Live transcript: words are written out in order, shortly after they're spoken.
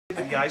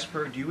The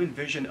iceberg, do you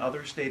envision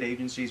other state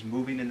agencies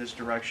moving in this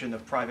direction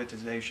of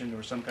privatization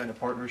or some kind of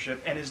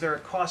partnership? And is there a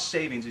cost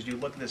savings as you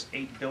look at this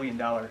 $8 billion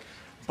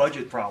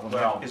budget problem?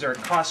 Well, is there a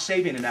cost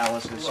saving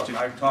analysis look, to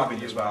I'm talking moving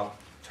to you this way? about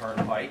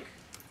Turnpike.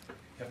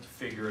 You have to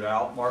figure it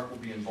out. Mark will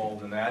be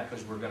involved in that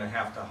because we're going to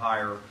have to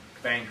hire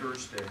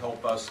bankers to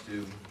help us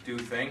to do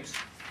things.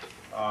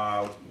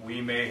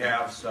 We may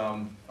have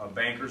some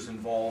bankers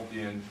involved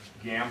in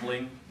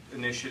gambling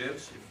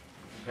initiatives,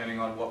 depending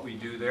on what we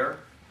do there.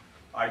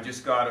 I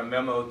just got a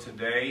memo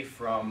today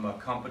from a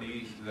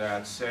company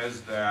that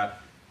says that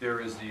there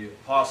is the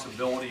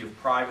possibility of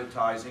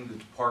privatizing the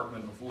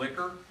Department of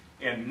Liquor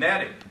and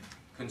netting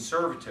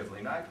conservatively.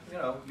 And you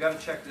got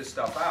to check this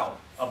stuff out.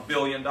 $1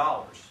 billion.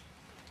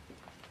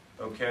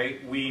 Okay,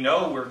 we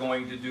know we're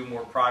going to do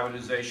more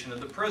privatization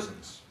of the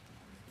prisons.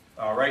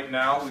 Right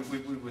now, we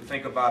would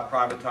think about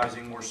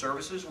privatizing more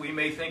services. We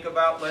may think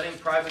about letting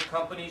private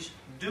companies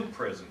do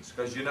prisons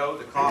because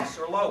the costs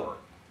are lower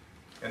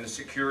and the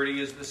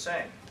security is the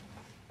same.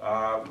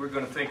 We're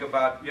going to think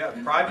about,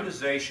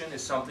 privatization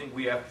is something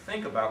we have to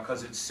think about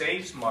because it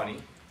saves money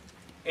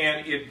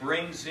and it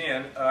brings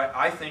in,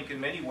 I think in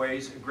many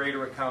ways, a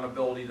greater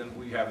accountability than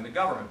we have in the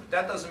government. But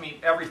that doesn't mean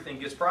everything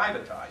gets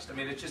privatized. I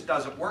mean, it just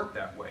doesn't work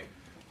that way.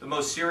 The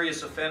most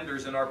serious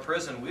offenders in our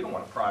prison, we don't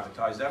want to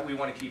privatize that. We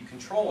want to keep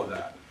control of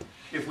that.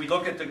 If we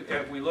look at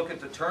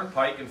the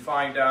Turnpike and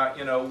find out,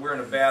 we're in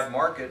a bad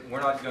market and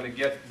we're not going to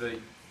get the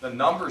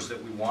numbers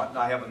that we want, and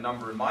I have a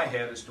number in my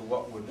head as to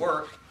what would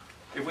work,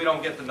 if we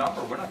don't get the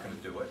number, we're not going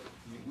to do it.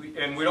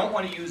 And we don't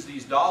want to use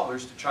these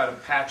dollars to try to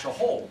patch a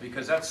hole,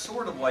 because that's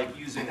sort of like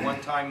using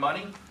one-time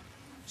money.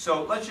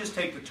 So let's just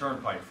take the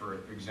Turnpike, for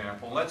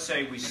example. Let's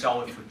say we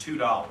sell it for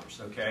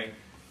 $2, okay?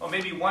 Well,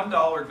 maybe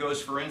 $1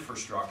 goes for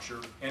infrastructure,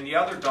 and the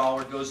other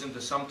dollar goes into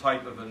some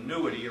type of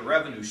annuity, a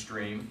revenue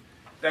stream,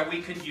 that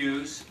we could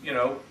use,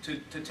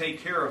 to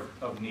take care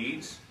of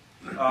needs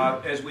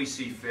as we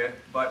see fit.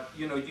 But,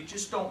 you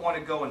just don't want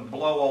to go and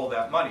blow all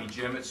that money,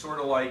 Jim. It's sort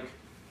of like,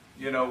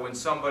 when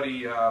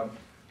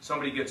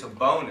somebody gets a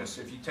bonus.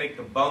 If you take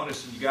the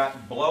bonus and you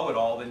blow it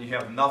all, then you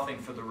have nothing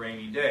for the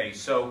rainy day.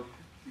 So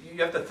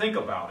you have to think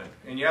about it,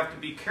 and you have to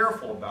be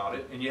careful about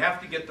it, and you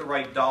have to get the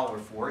right dollar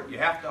for it. You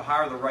have to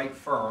hire the right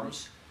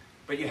firms,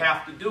 but you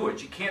have to do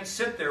it. You can't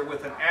sit there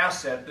with an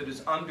asset that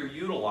is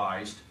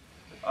underutilized,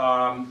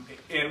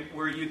 and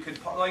where you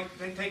could, like,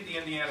 they take the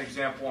Indiana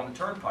example on the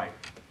Turnpike.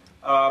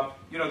 I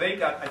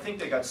think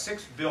they got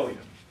 $6 billion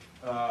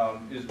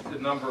is the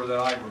number that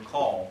I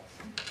recall.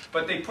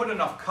 But they put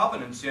enough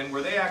covenants in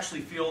where they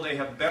actually feel they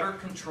have better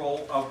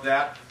control of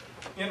that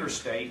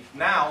interstate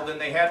now than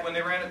they had when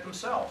they ran it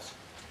themselves.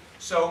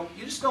 So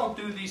you just don't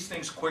do these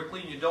things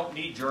quickly, and you don't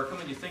knee-jerk them,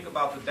 and you think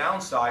about the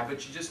downside,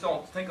 but you just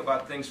don't think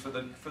about things for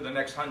the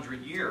next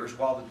 100 years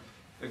while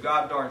the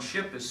goddarn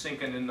ship is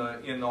sinking in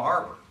the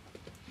harbor.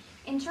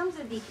 In terms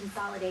of the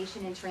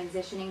consolidation and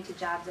transitioning to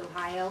Jobs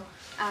Ohio,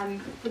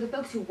 for the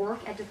folks who work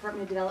at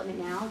Department of Development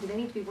now, do they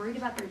need to be worried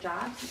about their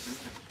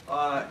jobs?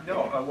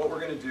 No. What we're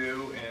going to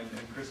do, and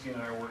Christy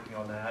and I are working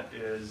on that,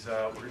 is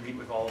we're going to meet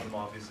with all of them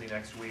obviously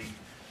next week.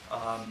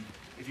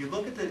 If you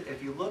look at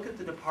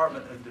the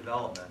Department of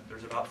Development,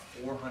 there's about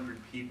 400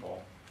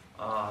 people.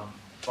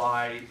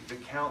 By the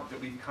count that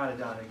we've kind of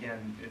done,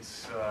 again,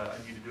 I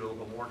need to do a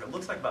little bit more. It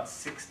looks like about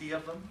 60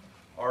 of them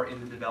are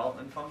in the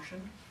development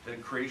function. The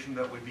creation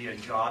that would be a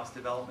jobs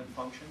development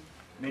function.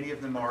 Many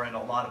of them are in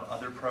a lot of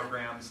other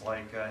programs,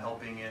 like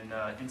helping in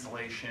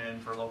insulation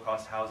for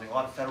low-cost housing. A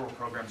lot of federal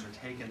programs are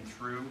taken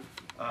through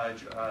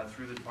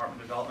the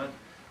Department of Development.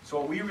 So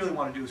what we really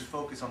want to do is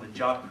focus on the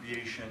job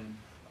creation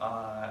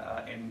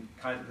and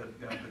kind of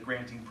the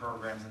granting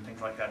programs and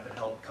things like that that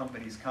help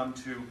companies come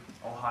to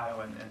Ohio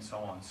and so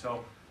on.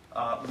 So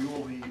we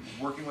will be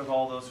working with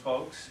all those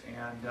folks,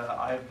 and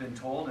I have been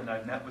told, and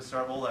I've met with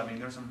several, I mean,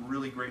 there's some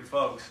really great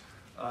folks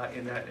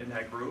in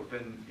that group,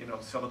 and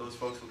some of those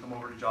folks will come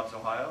over to Jobs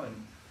Ohio,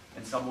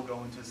 and some will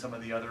go into some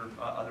of the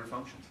other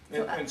functions.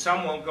 And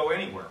some won't go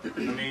anywhere. I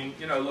mean,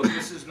 look,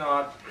 this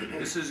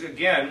is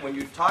again, when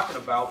you're talking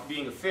about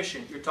being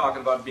efficient, you're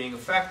talking about being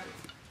effective.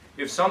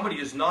 If somebody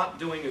is not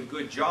doing a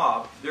good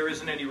job, there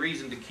isn't any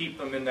reason to keep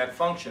them in that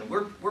function.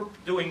 We're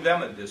doing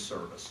them a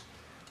disservice.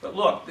 But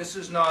look, this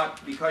is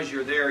not because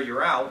you're there,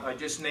 you're out. I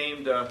just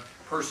named a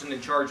person in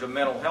charge of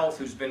mental health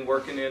who's been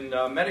working in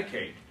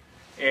Medicaid.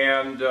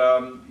 And,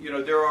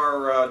 there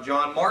are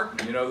John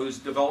Martin, who's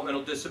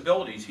developmental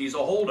disabilities. He's a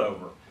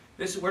holdover.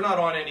 We're not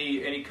on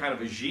any kind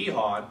of a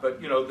jihad, but,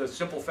 the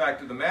simple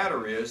fact of the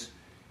matter is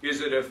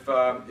that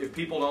if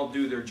people don't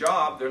do their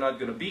job, they're not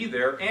going to be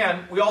there.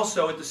 And we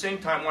also, at the same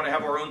time, want to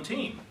have our own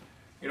team.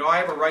 I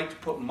have a right to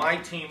put my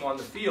team on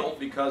the field,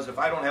 because if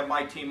I don't have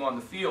my team on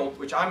the field,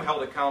 which I'm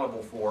held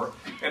accountable for,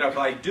 and if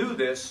I do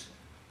this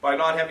by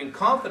not having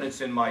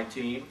confidence in my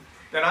team,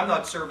 then I'm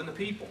not serving the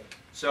people.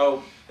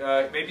 So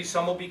maybe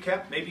some will be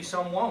kept, maybe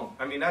some won't.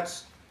 I mean,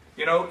 that's,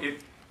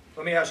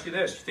 let me ask you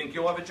this. You think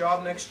you'll have a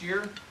job next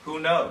year? Who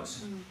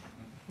knows?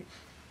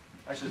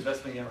 Actually, the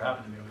best thing that ever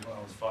happened to me was when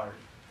I was fired.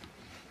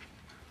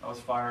 I was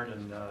fired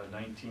in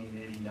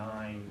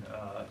 1989,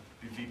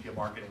 VP of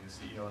Marketing, the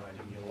CEO, and I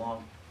didn't get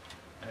along.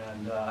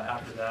 And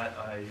after that,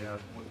 I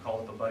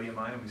called up a buddy of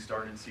mine, and we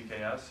started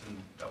CKS, and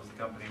that was the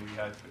company. We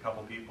had a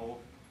couple people,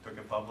 took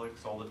it public,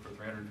 sold it for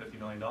 $350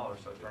 million, so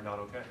it turned out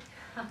okay.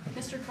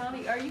 Mr.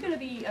 Kvamme, are you going to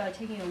be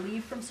taking a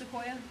leave from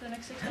Sequoia for the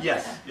next 6 months?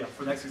 Yes, yeah,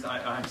 for next 6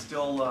 months. I'm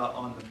still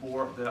on the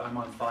board. I'm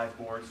on 5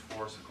 boards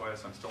for Sequoia,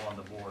 so I'm still on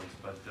the boards,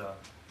 but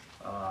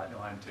no,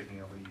 I'm taking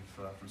a leave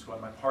from Sequoia.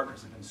 My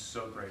partners have been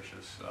so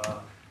gracious.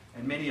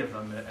 And many of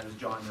them, as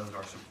John knows,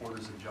 are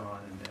supporters of John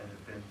and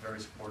have been very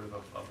supportive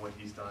of what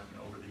he's done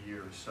over the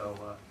years.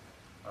 So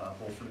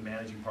both from the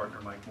managing partner,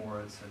 Mike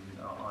Moritz,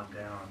 and on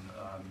down,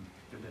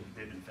 they've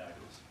been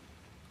fabulous.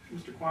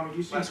 Mr. Kvamme, do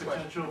you see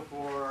potential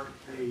for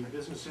the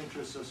business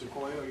interests of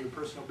Sequoia or your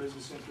personal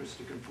business interests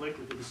to conflict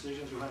with the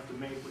decisions you'll have to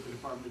make with the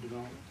Department of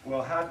Development?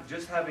 Well,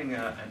 just having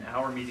an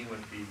hour meeting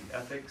with the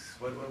ethics,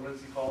 what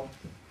is he called?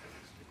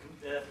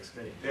 The Ethics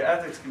Committee. The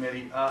Ethics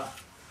Committee.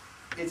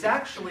 It's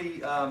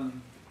actually,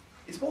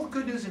 it's both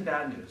good news and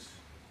bad news.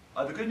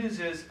 The good news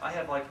is I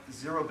have like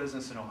 0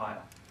 business in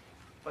Ohio.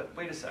 But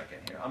wait a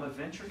second here. I'm a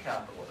venture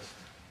capitalist,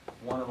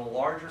 one of the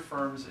larger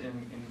firms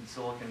in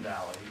Silicon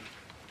Valley.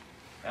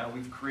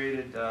 We've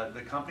created,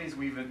 the companies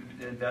we've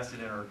invested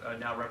in are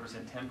now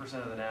represent 10%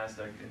 of the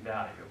NASDAQ in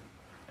value.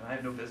 And I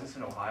have no business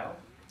in Ohio.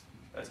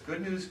 That's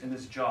good news in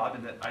this job,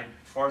 and that as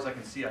far as I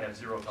can see, I have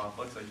 0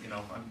 conflicts.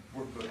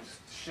 We're good,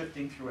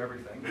 shifting through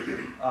everything.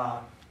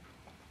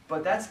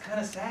 But that's kind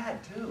of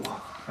sad too.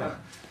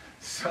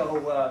 So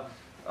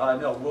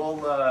no,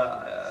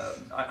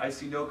 I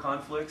see no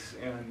conflicts,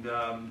 and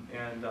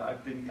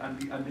I've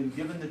been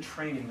given the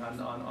training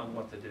on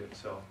what to do.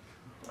 So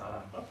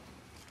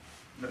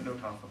no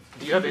conflicts.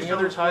 Do you have any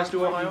other ties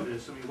to Ohio? I mean,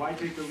 why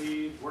take the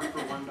lead, work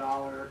for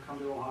 $1, come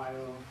to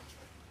Ohio,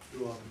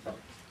 do all this?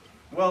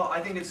 Well,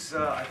 I think it's 3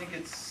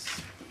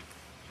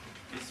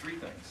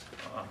 things.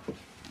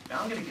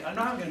 Now I'm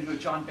not going to do a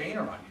John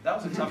Boehner on you.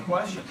 That was a tough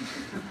question.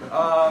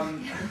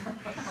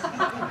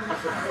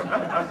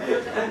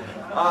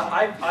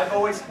 I've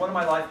always, one of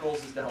my life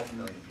goals is to help 1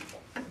 million people.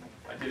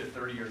 I did it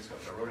 30 years ago,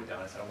 so I wrote it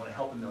down. I said I want to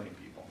help 1 million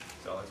people.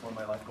 So that's one of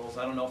my life goals.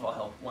 I don't know if I'll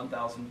help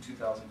 1,000,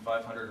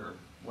 2,500, or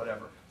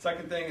whatever.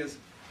 Second thing is,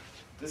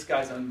 this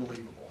guy's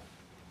unbelievable.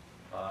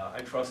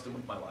 I trust him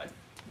with my life.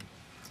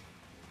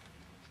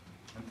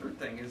 And third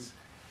thing is,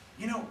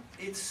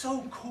 it's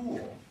so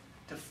cool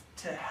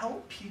to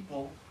help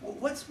people.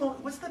 What's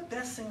the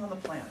best thing on the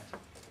planet?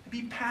 To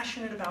be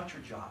passionate about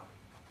your job.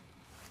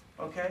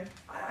 Okay?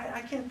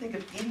 I can't think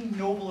of any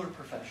nobler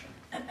profession.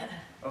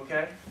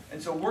 Okay?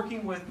 And so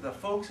working with the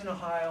folks in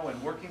Ohio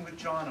and working with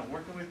John and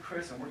working with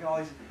Chris and working all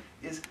these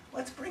is,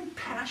 let's bring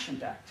passion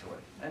back to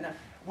it. And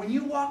when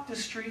you walk the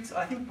streets,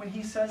 I think when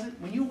he says it,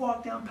 when you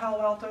walk down Palo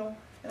Alto,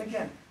 and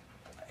again,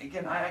 I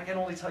can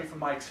only tell you from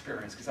my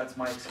experience, because that's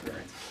my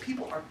experience.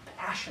 People are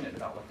passionate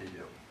about what they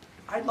do.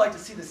 I'd like to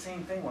see the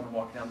same thing when I'm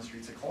walking down the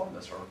streets of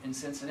Columbus or in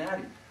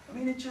Cincinnati. I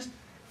mean, it's just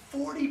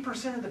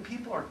 40% of the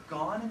people are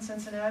gone in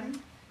Cincinnati.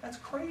 That's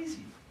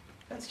crazy.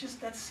 That's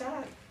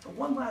sad. But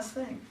one last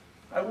thing.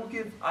 I will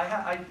give,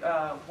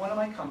 one of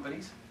my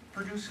companies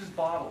produces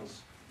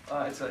bottles.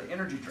 It's an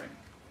energy drink.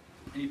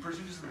 And he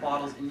produces the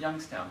bottles in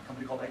Youngstown, a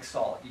company called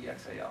Exal,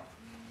 E-X-A-L.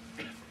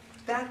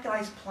 That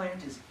guy's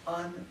plant is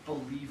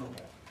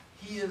unbelievable.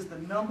 He is the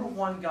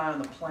 #1 guy on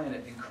the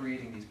planet in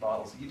creating these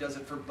bottles. He does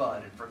it for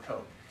Bud and for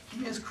Coke.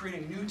 He is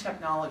creating new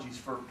technologies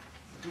for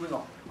doing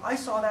all. I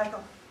saw that.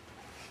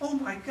 Oh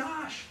my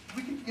gosh!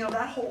 We could,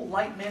 that whole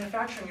light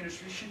manufacturing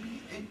industry should be.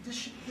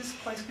 This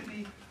place could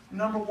be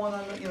 #1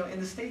 on the, in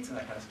the States and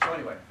that kind of stuff. So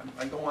anyway,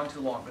 I go on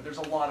too long, but there's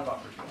a lot of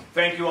opportunity.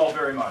 Thank you all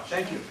very much.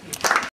 Thank you.